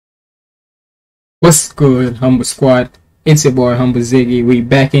What's good, Humble Squad? It's your boy Humble Ziggy. We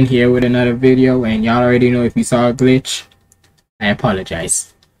back in here with another video, and y'all already know if you saw a glitch, I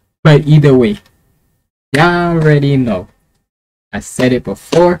apologize. But either way, y'all already know. I said it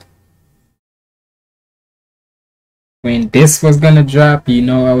before. When this was gonna drop, you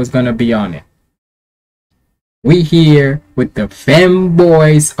know I was gonna be on it. We here with the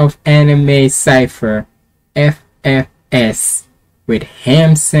Femboys of Anime Cypher, F.F.S, with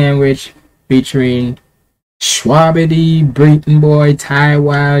Ham Sandwich, featuring Shwabadi, Breeton Boy,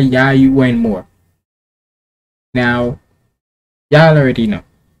 Taiwan, Yayu, and more. Now, y'all already know.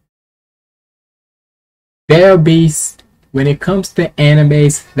 There beast, when it comes to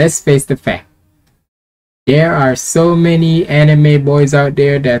animes, let's face the fact. There are so many anime boys out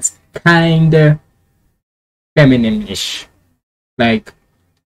there that's kinda feminine-ish. Like,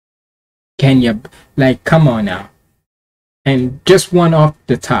 come on now. And just one off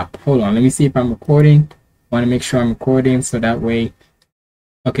the top. Hold on, let me see if I'm recording. Want to make sure I'm recording so that way.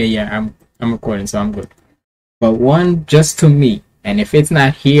 Okay, yeah, I'm recording, so I'm good. But one just to me, and if it's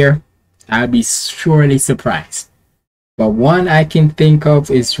not here, I'll be surely surprised. But one I can think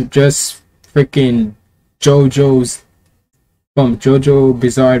of is just freaking JoJo's from JoJo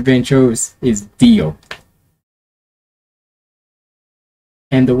Bizarre Adventures is Dio.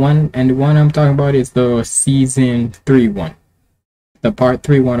 And the one I'm talking about is the season 3 one. The part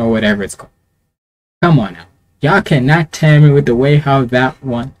 3 one or whatever it's called. Come on now. Y'all cannot tell me with the way how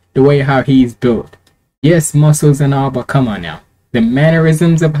he's built. Yes, muscles and all, but come on now. The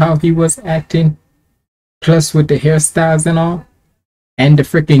mannerisms of how he was acting, plus with the hairstyles and all, and the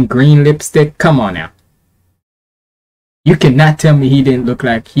freaking green lipstick, come on now. You cannot tell me he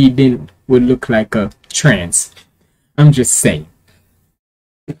would look like a trans. I'm just saying.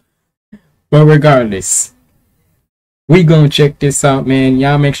 But regardless, we gonna check this out, man.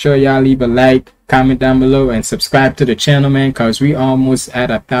 Y'all make sure y'all leave a like, comment down below, and subscribe to the channel, man, cause we almost at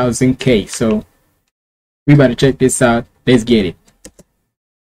 1,000K. So we about to check this out. Let's get it.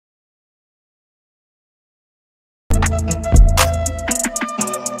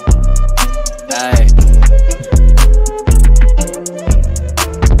 Hey,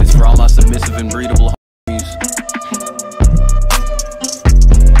 it's for all my submissive and breedable homies.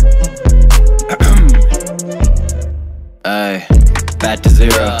 Ay, back to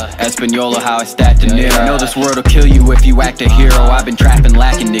zero. Espanola, how I stacked a Nero. Know this world will kill you if you act a hero. I've been trapping,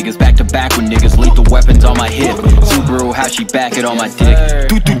 lacking niggas back to back with niggas. Lethal weapons on my hip. Subaru, how she back it on my dick.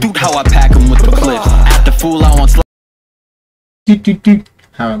 Doot, how I pack 'em with the clips. At the fool, I want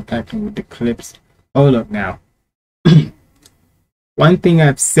How I'm packing with the clips. Hold up now. One thing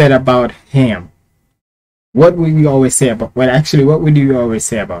I've said about him. What would you always say about? What would you always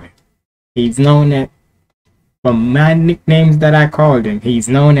say about him? He's known as, from my nicknames that I called him, he's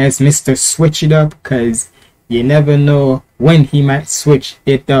known as Mr. Switch It Up, because you never know when he might switch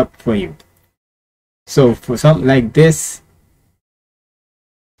it up for you. So for something like this,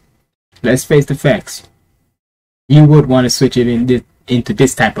 let's face the facts. You would want to switch it into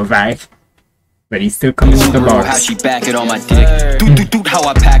this type of vibe, but he's still coming with the bars. How she back it on my dick. Doot, how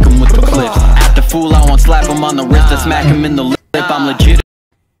I pack 'em with the clips. At the fool, I won't slap him on the wrist. I smack him in the lip. I'm legit.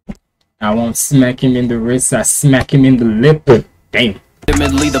 I won't smack him in the wrist, I smack him in the lip. Damn.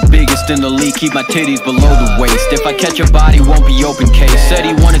 Ultimately the biggest in the league, keep my titties below the waist. If I catch a body, won't be open case. Said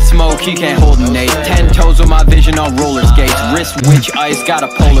he wanted smoke, he can't hold an ace. 10 toes with my vision on roller skates. Wrist witch ice, got a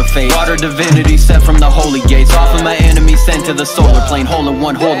polar face. Water divinity sent from the holy gates. Off of my enemy sent to the solar plane. Hole in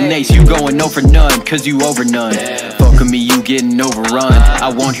one, holding ace. You going no for none, cause you over none. Fuck with me, you getting overrun. I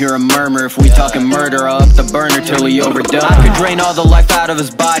won't hear a murmur if we talking murder. I'll up the burner till he overdone. I could drain all the life out of his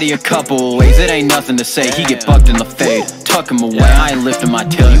body a couple ways. It ain't nothing to say, he get bucked in the fade. Tuck him away, I ain't lifting my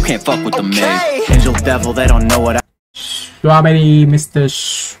tail, you can't fuck with the maid. Angel devil, they don't know what I... Shwabadi,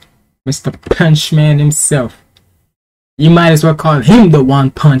 Mr. Punch Man himself. You might as well call him the One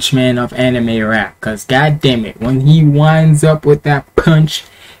Punch Man of anime rap, cause god damn it, when he winds up with that punch,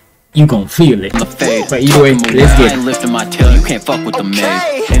 you gon' feel it. But either way, let's get it. I ain't lifting my tail, you can't fuck with the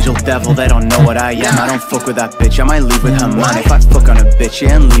maid. Angel devil, they don't know what I am. I don't fuck with that bitch, I might leave with her man. If I fuck on a bitch,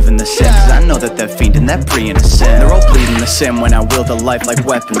 yeah, I'm leaving the sin. Cause I know that they're fiending, they're pre-innocent. They're all bleeding the sin when I wield a life like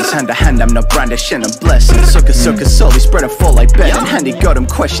weapons. Hand to hand, I'm no brandishing a blessing. Sucker, slowly spread a fall like bed. And handy got them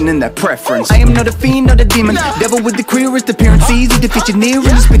questioning their preference. I am not a fiend, not a demon. Devil with the queerest appearance, easy to feature near.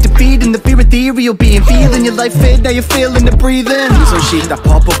 And spit to feed in the fear ethereal being. Feeling your life fit, now you're feeling the breathing. So shit that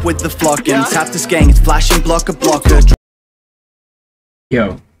pop up with the flogging. Tap this gang, it's flashing, blocker.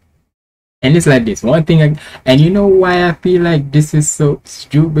 Yo. And it's like this. One thing, and you know why I feel like this is so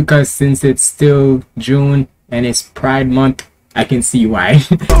stupid? Because since it's still June and it's Pride Month, I can see why.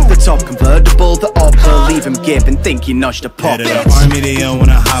 The top convertible, the opera, leave him gaping, think he notched a pop. The army, they own when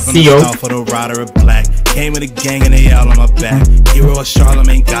I hop in the stall for the rider of black. Came with a gang and they all on my back. Hero of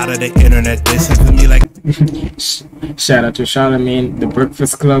Charlemagne, god of the internet. They sent to me like. Shout out to Charlemagne, the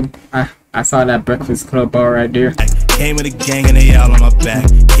Breakfast Club. I saw that Breakfast Club bar right there. Came with a gang and they all on my back.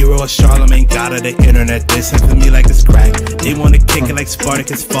 Hero of Charlemagne, god of the internet. They sent to me like it's crack. They want to kick it like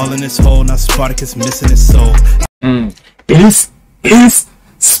Spartacus, fall in his hole. Now Spartacus missing his soul. This is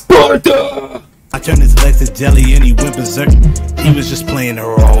Sparta! I turned his legs to jelly and he went berserk. He was just playing the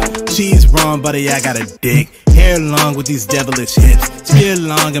role. She's wrong, buddy, I got a dick. Hair long with these devilish hips. Spear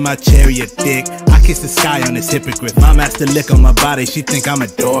long in my chariot thick. I kiss the sky on this hypocrite. My master lick on my body, she think I'm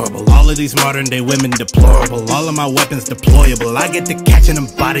adorable. All of these modern day women deplorable. All of my weapons deployable. I get to catching them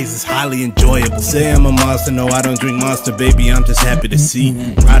bodies is highly enjoyable. Say I'm a monster, no I don't drink Monster, baby, I'm just happy to see.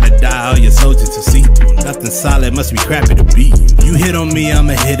 Ride or die, all your soldiers to see through. Nothing solid, must be crappy to be. You hit on me,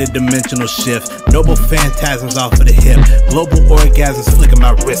 I'ma hit a dimensional shift. Noble phantasms off of the hip. Global orgasms flicking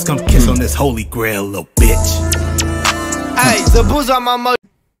my wrist. Come kiss on this holy grail, little bitch. Hey, the booze on my mo.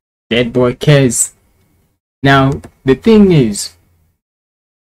 Dead boy Kez. Now, the thing is,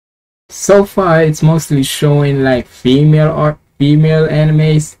 so far it's mostly showing like female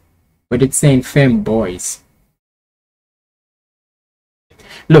animes, but it's saying femboys.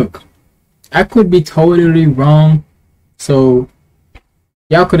 Look, I could be totally wrong, so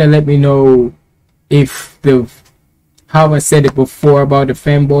y'all could have let me know if how I said it before about the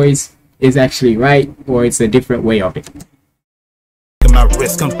femboys is actually right, or it's a different way of it. My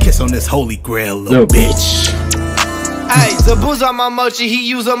wrist, come kiss on this holy grail, little bitch. Hey, the booze on my mochi, he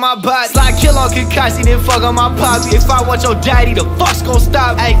use on my butt. Slide kill on Kakashi, then fuck on my poppy. If I want your daddy, the fuck's gon'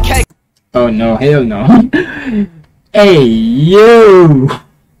 stop. Hey, K. Oh no, hell no. Hey, you.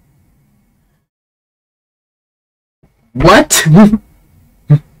 What?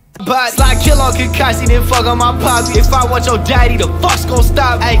 But slide kill on Kakashi, then fuck on my poppy. If I want your daddy, the fuck's gon'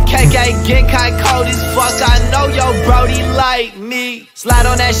 stop. Hey, KK, get kinda cold as fuck. I know yo Brody like me. Slide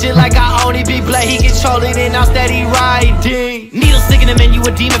on that shit like I only be blade. He control it and I'm steady riding. Needle sticking him in, you a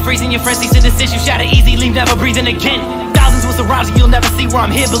demon freezing your friends. Cease and desist, you shatter easy, leave never breathing again. Thousands will surround you, you'll never see where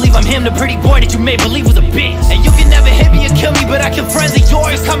I'm here. Believe I'm him, the pretty boy that you made believe was a bitch. And you can never hit me or kill me, but I kill friends of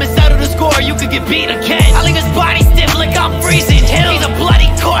yours. Come and settle the score, you could get beat again. I leave his body stiff like I'm freezing him. He's a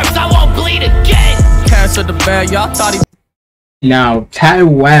bloody corpse, I won't bleed again. Cancer the bad, y'all thought he. Now, Ty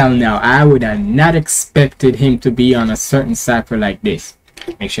Wild, now I would have not expected him to be on a certain cypher like this.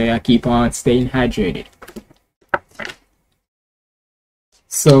 Make sure y'all keep on staying hydrated.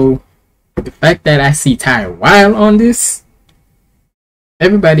 So, the fact that I see Ty Wild on this,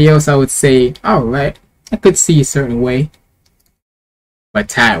 everybody else I would say, alright, I could see a certain way. But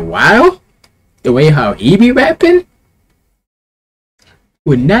Ty Wild, the way how he be rapping,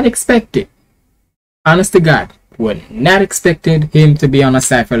 would not expect it. Honest to God, would not expected him to be on a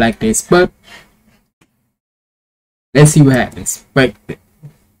cypher like this, but let's see what happens. But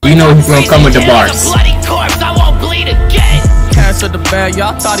you know he's gonna come with the bars. Cancer the bad,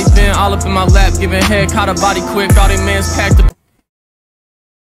 y'all thought he been all up in my lap, giving head, caught a body quick, all they man's packed the.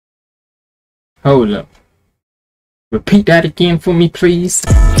 Hold up. Repeat that again for me, please.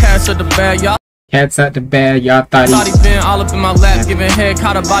 Cancer the bad, y'all. Cats out the bag, y'all thought he been all up in my lap, giving head,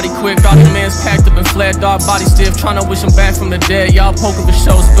 caught a body quick. All the man's packed up and flat, dog body stiff, trying to wish him back from the dead. Y'all poking for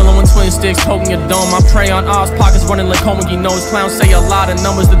show, spilling with twin sticks, poking your dome. I pray on Oz, pockets running like Homie knows. Clowns say a lot of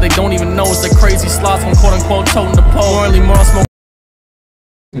numbers that they don't even know. It's like crazy slots from quote unquote toting the pole. Early more smoke.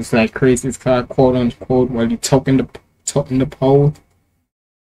 It's like crazy slot, quote unquote, while you toting the pole.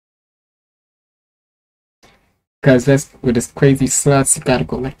 Because that's with this crazy slots, you gotta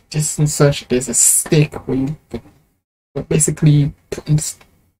go like just and such. There's a stick where you but basically putting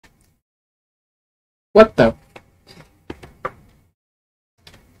what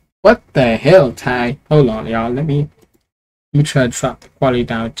the hell, Ty? Hold on, y'all. Let me try to drop the quality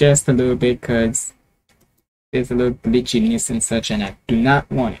down just a little bit because there's a little glitchiness and such, and I do not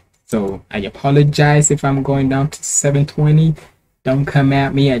want it. So I apologize if I'm going down to 720. Don't come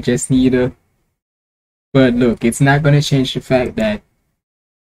at me. I just need a. But look, it's not gonna change the fact that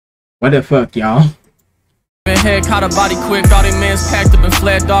what the fuck, y'all? Head caught a body quick, all they man's packed up and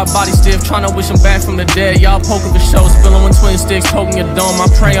flat, dog body stiff, trying to wish him back from the dead. Y'all poking for show, spilling with twin sticks, poking your dome.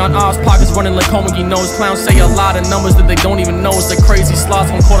 I pray on Oz, pockets running like Homie knows. Clowns say a lot of numbers that they don't even know. It's like crazy slots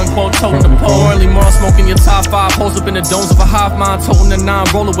from quote unquote toting the pole. Early more smoking your top 5, holes up in the domes of a hive mind, toting the 9,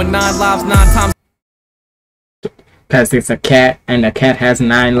 rolling with 9 lives 9 times. Because it's a cat and the cat has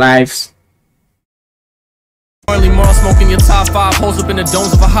 9 lives. Early morning smoking your top 5, holes up in the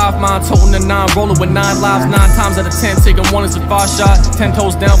domes of a hive mind, toting the 9, rolling with 9 lives, 9 times out of 10, taking 1 as a 5 shot, 10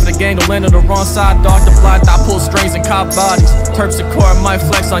 toes down for the gang to land on the wrong side, dark to blind, I pull strings and cop bodies, Terps and core might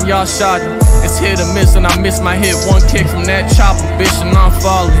flex on y'all shot, it's hit or miss and I miss my hit, 1 kick from that chopper, bitch, and I'm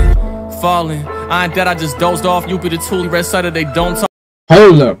falling, I ain't dead, I just dozed off, you be the Thule, red side of they don't talk.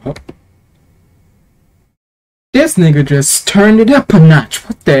 Hold up. This nigga just turned it up a notch.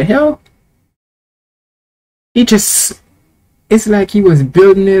 What the hell? He just... It's like he was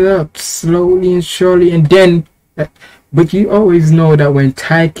building it up slowly and surely and then... But you always know that when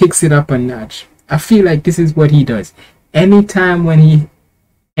Ty kicks it up a notch, I feel like this is what he does. Anytime when he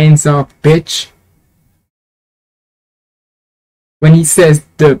ends off bitch, when he says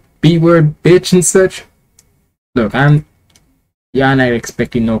the B word bitch and such, look, y'all not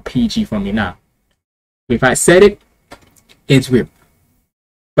expecting no PG from me now. If I said it, it's real.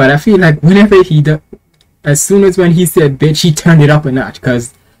 But I feel like whenever he does, as soon as when he said bitch, he turned it up a notch.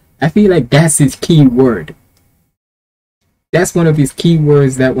 Because I feel like that's his key word. That's one of his key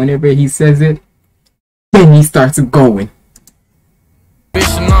words that whenever he says it, then he starts going.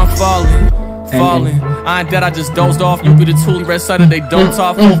 Bitch, and I'm falling. I ain't dead, I just dozed off. You be the Thule, red side of they don't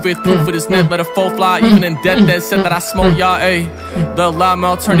talk. 4/5 proof for this net, let a foe fly. Even in death, that said that I smoke y'all, ayy. The loud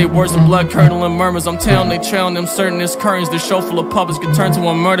mouth turn their words to blood curdling murmurs. I'm telling they trailing them certain as currents. The show full of puppets could turn to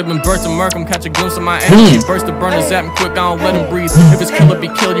a murder. Been birth to murk, I'm catch a glimpse of my energy. Burst the burners at me quick, I don't let him breathe. If it's killer be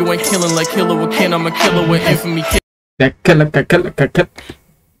killed, you ain't killing like killer with kin. I'm a killer with infamy. That killer.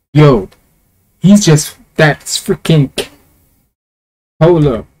 Yo, he's just, that's freaking. Hold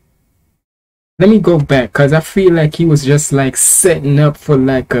up. Let me go back, cause I feel like he was just like setting up for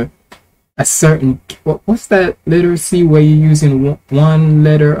like a certain, what's that literacy where you're using one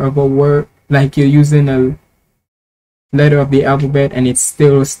letter of a word, like you're using a letter of the alphabet and it's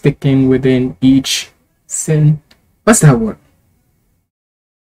still sticking within each sentence. What's that word?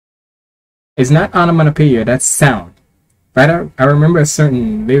 It's not onomatopoeia, that's sound. Right? I remember a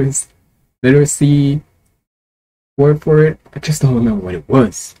certain literacy word for it. I just don't remember what it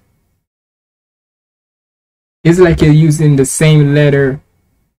was. It's like you're using the same letter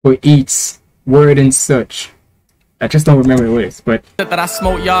for each word and such. I just don't remember what it is, but that I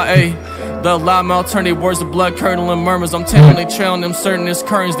smoke y'all, ayy. The loud mouth turn their words to blood curdling murmurs. I'm telling they trailing them certain as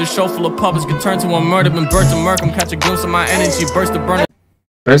currents. The show full of puppets could turn to a murder. Been birth to murk, I'm catch a glimpse of my energy. Burst the burner.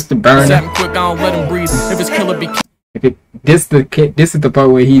 Burst the burner. Quick, I don't let him breathe. If it's killer, be killed. This is the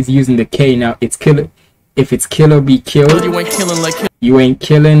part where he's using the K now. It's killer. If it's killer, be killed. You ain't killing like you ain't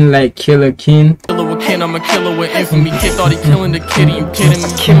killing like killer kin. Killer with kin, I'm a killer with infamy. Kid thought he killing the kitty, you kidding me?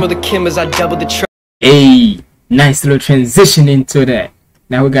 Kim of the Kim as I double the trap. Hey, nice little transition into that.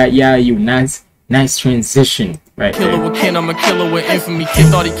 Now we got you. Nice transition right killer there. With kin, I'm a killer with infamy. Kid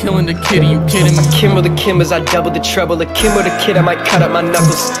thought he killing the kitty, you kidding me? Kim of the Kim as I double the treble. The Kim of the kid, I might cut up my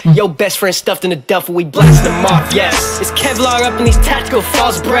knuckles. Yo, best friend stuffed in the duffel, we blast them off, yes. It's Kevlar up in these tactical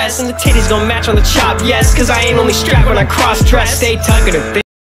false breasts, and the titties gon' match on the chop, yes. Cause I ain't only strapped when I cross dress. Stay tucking her thing.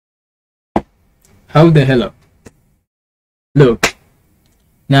 Hold the hell up. Look,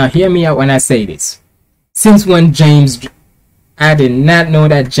 now hear me out when I say this. Since when James, I did not know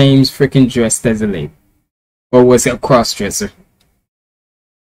that James freaking dressed as a lady. Or was it a cross-dresser?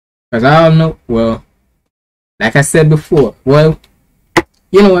 Because I don't know. Well, like I said before. Well,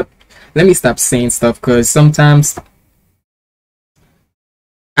 you know what? Let me stop saying stuff because sometimes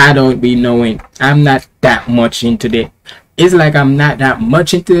I don't be knowing. I'm not that much into it. It's like I'm not that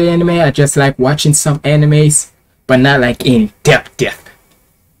much into the anime. I just like watching some animes, but not like in depth.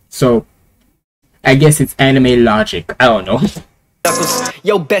 So, I guess it's anime logic. I don't know.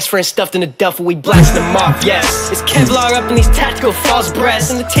 Yo, best friend stuffed in the duffel, we blast them off, yes. It's Kevlar up in these tactical false breasts,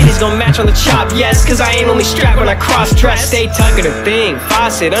 and the titties gon' match on the chop, yes. Cause I ain't only strapped when I cross dress. Stay tucking her thing,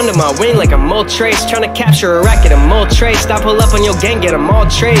 faucet under my wing like a mole trace. Tryna capture a racket, a mole trace. I pull up on your gang, get them all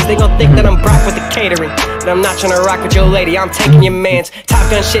trays. They gon' think that I'm Brock with the catering, but I'm not tryna rock with your lady, I'm taking your mans. Top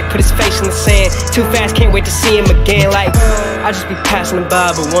Gun shit, put his face in the sand. Too fast, can't wait to see him again. Like, I just be passing him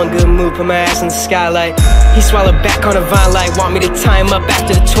by, but one good move, put my ass in the skylight. He swallowed back on a vine like, want me to time up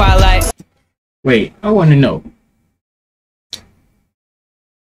after the twilight. Wait, I want to know.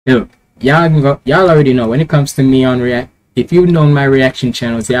 Look, y'all already know when it comes to me on react. If you've known my reaction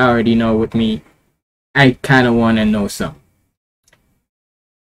channels, y'all already know with me. I kind of want to know something.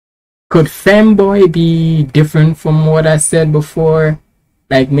 Could Femboy be different from what I said before?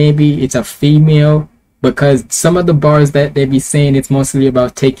 Like maybe it's a female, because some of the bars that they be saying it's mostly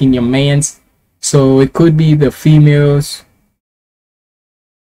about taking your mans. So it could be the females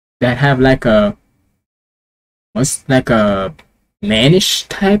that have like a mannish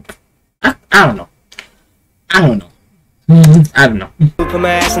type. I don't know. I don't know. I don't know. Put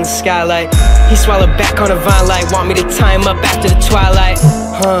my ass in the skylight. He swallowed back on a vine like want me to tie him up after the twilight.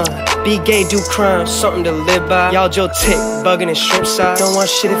 Be gay, do crime, something to live by. Y'all Joe tick, bugging and shrimp side. Don't want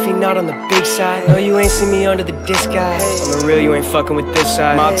shit if he not on the big side. No, you ain't see me under the disguise. On the real, you ain't fucking with this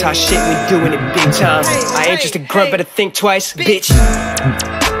side. Mob tie shit, we doing it big time. I ain't just a grunt, better think twice, bitch.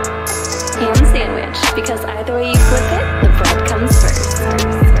 Ham sandwich, because either way you flip it, the bread comes first.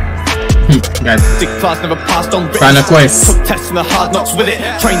 Guys, Dick class never passed on Final quest. Took tests and the hard knocks with it.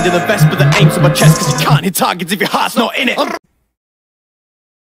 Trained in the vest, but the aim's on my chest. Cause you can't hit targets if your heart's not in it.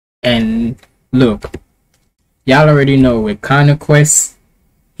 And look, y'all already know with Conquest,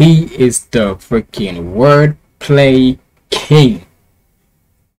 he is the freaking wordplay king.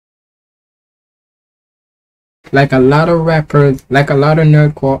 Like a lot of rappers, like a lot of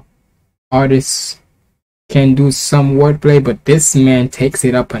nerdcore artists can do some wordplay, but this man takes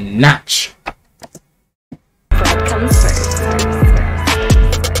it up a notch. Bread comes first.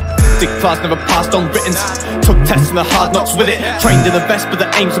 Dick class never passed on written. Took tests and the hard knocks with it. Trained in the vest, but the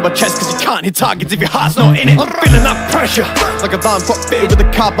aim's on my chest. Cause you can't hit targets if your heart's not in it. I'm feeling that pressure. Like a van got bit with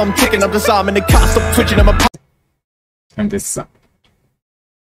a car bomb ticking. I'm disarming the can't stop twitching. I'm a And this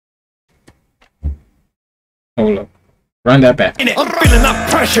hold up. Run that back. in it. I'm feeling that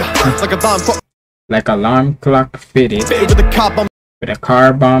pressure. Like a van got Like alarm clock fitted bit with a car bomb with a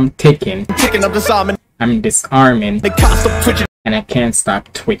car bomb ticking. ticking. I'm disarming. I'm disarming They can't stop twitching. and I can't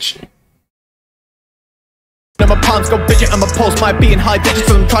stop twitching. Now my palms go digit and my pulse might be in high digits.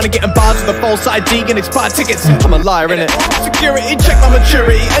 So I'm trying to get in bars with a false ID and expired tickets. I'm a liar innit. Security check my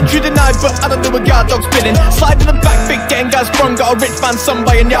maturity. Entry denied but I don't do a guard dog spinning. Slide in the back, big gang guys sprung. Got a rich man, some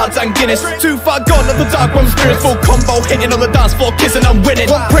buying yards and Guinness. Too far gone at the dark room spirits. Full combo hitting on the dance floor, kissing I'm winning.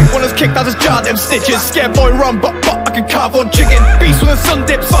 What prick one has kicked out his jar, them stitches. Scared boy run but I can carve on chicken. Beast with a sun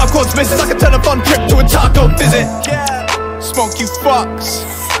dip, far quads misses. Like a telephone trip to a taco visit. Smoke you fucks,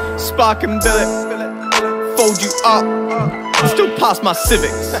 spark and billet. Fold you up, still pass my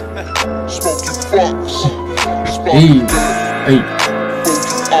civics. Smoke you fucks, Hey, hey.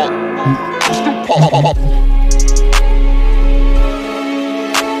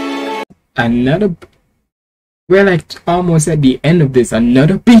 Another. We're like almost at the end of this.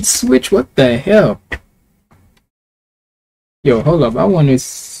 Another beat switch. What the hell? Yo, hold up. I want to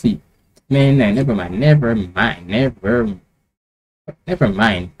see. Man, nah, never mind. Never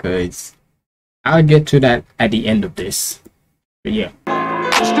mind. Cause I'll get to that at the end of this. But yeah.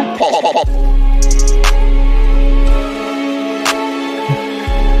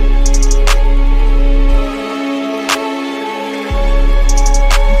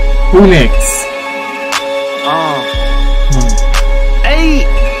 Who next? Hey,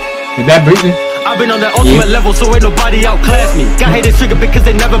 Is that Breeton? I've been on that ultimate level, so ain't nobody outclass me. Got hated trigger because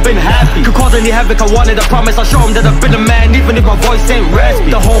they never been happy. Could cause any havoc, I wanted, I promise I'll show them that I've been a man, even if my voice ain't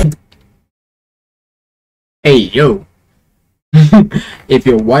raspy. The whole Hey, yo. If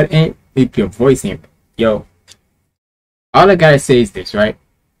your voice ain't, yo. All I gotta say is this, right?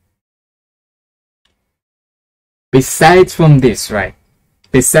 Besides from this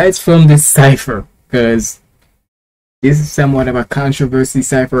cipher, because this is somewhat of a controversy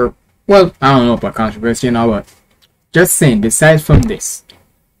cipher. Well, I don't know about controversy and all, but just saying, besides from this,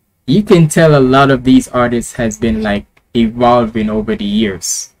 you can tell a lot of these artists has been like evolving over the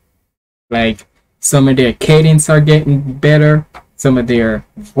years. Like, some of their cadence are getting better, some of their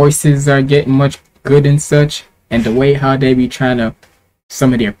voices are getting much good and such, and the way how they be trying to,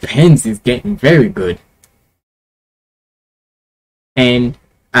 some of their pens is getting very good. And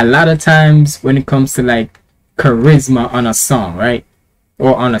a lot of times when it comes to like charisma on a song, right,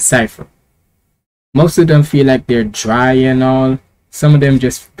 or on a cipher, most of them feel like they're dry and all. Some of them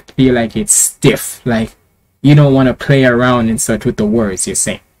just feel like it's stiff, like you don't want to play around and such with the words you're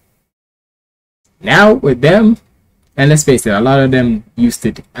saying. Now with them, and let's face it, a lot of them used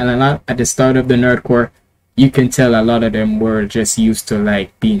to, and a lot at the start of the nerdcore, you can tell a lot of them were just used to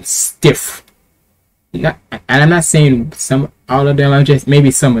like being stiff. And I'm not saying all of them are just,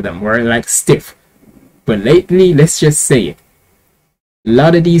 maybe some of them were like stiff, but lately, let's just say it, a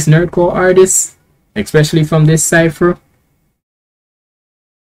lot of these nerdcore artists, especially from this cipher,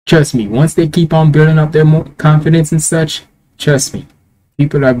 trust me, once they keep on building up their more confidence and such, trust me,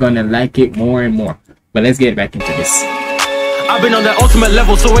 people are gonna like it more and more. But let's get back into this. I've been on that ultimate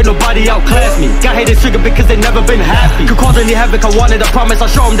level, so ain't nobody outclass me. Got hated trigger because they never been happy. Could cause any havoc, I wanted, I promise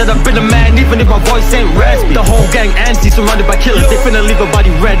I'll show them that I've been a man, even if my voice ain't raspy. The whole gang antsy, surrounded by killers. They finna leave a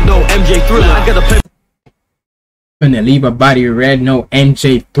body red, no MJ Thriller. I gotta play. Finna leave a body red, no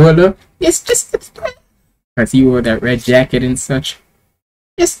MJ Thriller. It's just a thriller. Cause he wore that red jacket and such.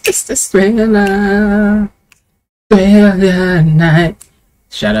 It's just a thriller. night.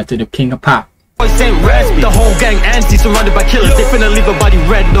 Shout out to the king of pop. Ain't raspy. The whole gang anti surrounded by killers. They finna leave a body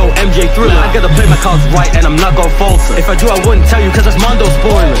red, no MJ Thriller. I gotta play my cards right and I'm not gonna falter. If I do I wouldn't tell you cause that's Mondo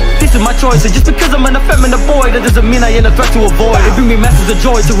spoiler. This is my choice and just because I'm an effeminate boy, that doesn't mean I ain't a threat to avoid. It bring me masses of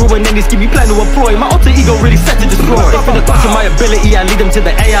joy to ruin any scheme you plan to employ. My alter ego really set to destroy. They finna question my ability, I lead them to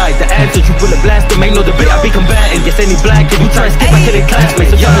the AI. The answer, you bullet blast them, ain't no debate. I be combating, guess any black kid who try to skip my killing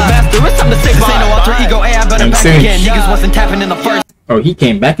classmates. So tell me master, it's time to say bye. Ain't no alter ego AI, but I'm back again. Niggas wasn't tapping in the first. Oh, he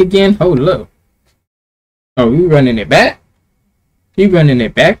came back again? Hold up. Oh, you running it back? You running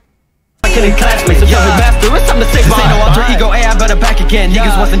it back? Killing classmates, so tell me master, it's time to say bye. Ain't no alter ego AI, but I'm back again.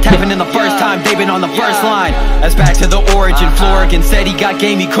 Niggas wasn't tapping in the first time, they been on the first line. That's back to the origin. Florigan said he got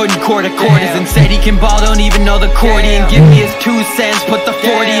game, he couldn't court accords, and said he can ball, don't even know the accordion. Give me his 2 cents, put the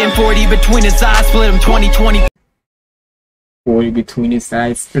 40 and 40 between his eyes, split him 20-20. 40 between his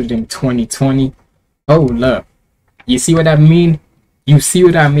eyes, split him 20-20. Oh, look. You see what I mean? You see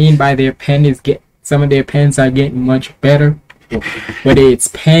what I mean by their pen is get. Some of their pens are getting much better, whether it's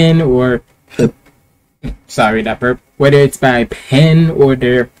pen or sorry that burp, whether it's by pen or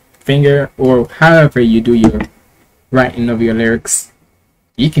their finger or however you do your writing of your lyrics,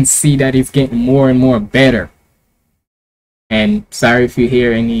 you can see that it's getting more and more better. And sorry if you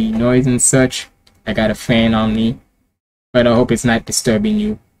hear any noise and such, I got a fan on me, but I hope it's not disturbing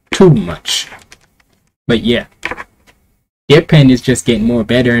you too much. But yeah, their pen is just getting more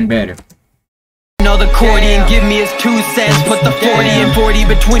better and better. Know the accordion, give me his 2 cents, put the 40 and 40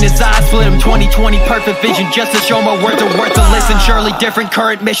 between his eyes, split him 20-20, perfect vision, just to show my worth a listen. Surely different,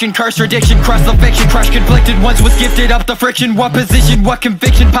 current mission, curse prediction, cross the fiction, crush conflicted, once was gifted up the friction, what position, what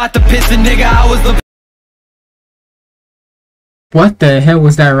conviction, pot the piston, nigga, I was the... What the hell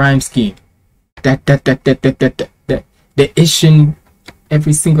was that rhyme scheme? The Ishin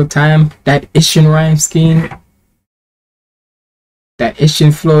every single time, that Ishin rhyme scheme. That Ishin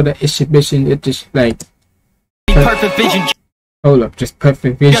flow, the Ishin, it just like perfect vision. Hold up, just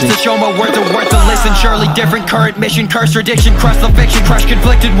perfect vision. Just to show my worth a listen. Surely different, current mission, curse prediction, cross the fiction, crush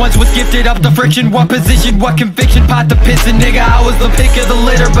conflicted, once was gifted up the friction, what position, what conviction, pot the piston, nigga, I was the pick of the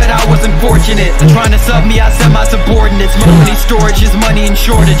litter, but I wasn't fortunate. Trying to sub me, I sent my subordinates. Money storages, money and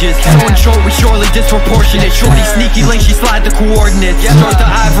shortages. So in short, we surely disproportionate. Shorty sneaky link, she slide the coordinates. Start the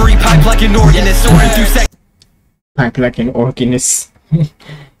ivory pipe like an organist, sorting through sex. Pipe like an organist.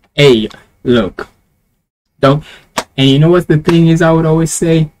 Hey, look, don't. And you know what the thing is? I would always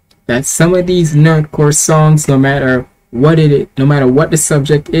say that some of these nerdcore songs, no matter what it is, no matter what the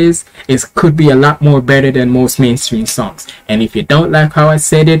subject is, it could be a lot more better than most mainstream songs. And if you don't like how I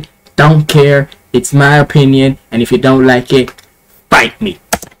said it, don't care. It's my opinion. And if you don't like it, fight me.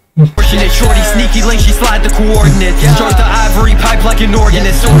 Shorty sneaky link, she slide the coordinates. Start the ivory pipe like an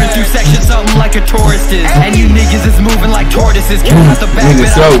organist, sorting through sections, something like a tourist is. And you niggas is moving like tortoises. Can't out the back,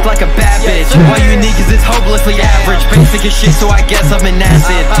 but I look like a bad bitch. Why you niggas is hopelessly average, basic as shit, so I guess I'm an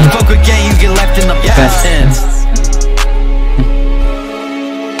acid. Fuck a game, you get left in the past tense.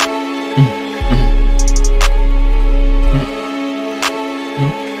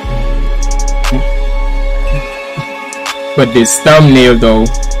 But this thumbnail though,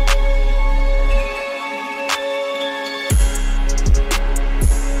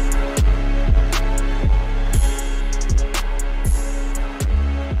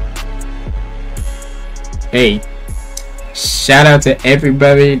 hey, shout out to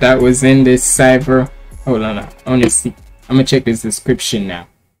everybody that was in this cypher. Hold on, I'm gonna check this description now,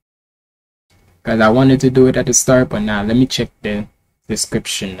 because I wanted to do it at the start, but now let me check the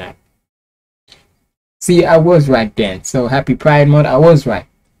description now. See, I was right then. So happy Pride Month, I was right.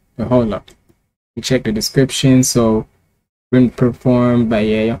 But hold up, we check the description. So written, performed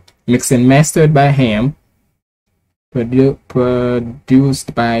by mixed and mastered by Ham,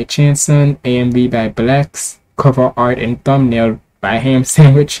 produced by Chanson, AMV by Blacks, cover art and thumbnail by Ham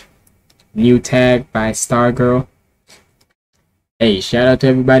Sandwich, new tag by Stargirl. Hey, shout out to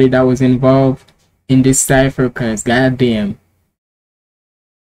everybody that was involved in this cypher, cause goddamn,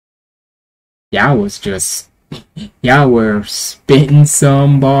 y'all was just, y'all were spitting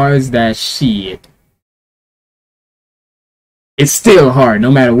some bars that shit. It's still hard,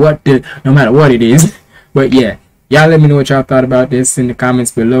 no matter what it is. But yeah, y'all let me know what y'all thought about this in the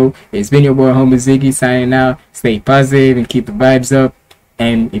comments below. It's been your boy Homer Ziggy signing out. Stay positive and keep the vibes up.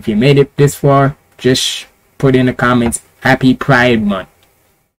 And if you made it this far, just put in the comments, Happy Pride Month.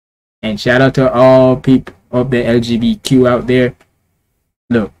 And shout out to all people of the LGBTQ out there.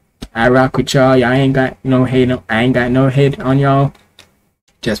 Look, I rock with y'all. Y'all ain't got no hate. I ain't got no hate on y'all.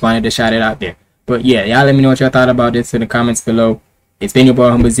 Just wanted to shout it out there. But yeah, y'all let me know what y'all thought about this in the comments below. It's been your boy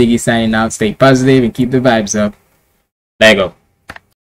Humble Ziggy signing out. Stay positive and keep the vibes up. Lego.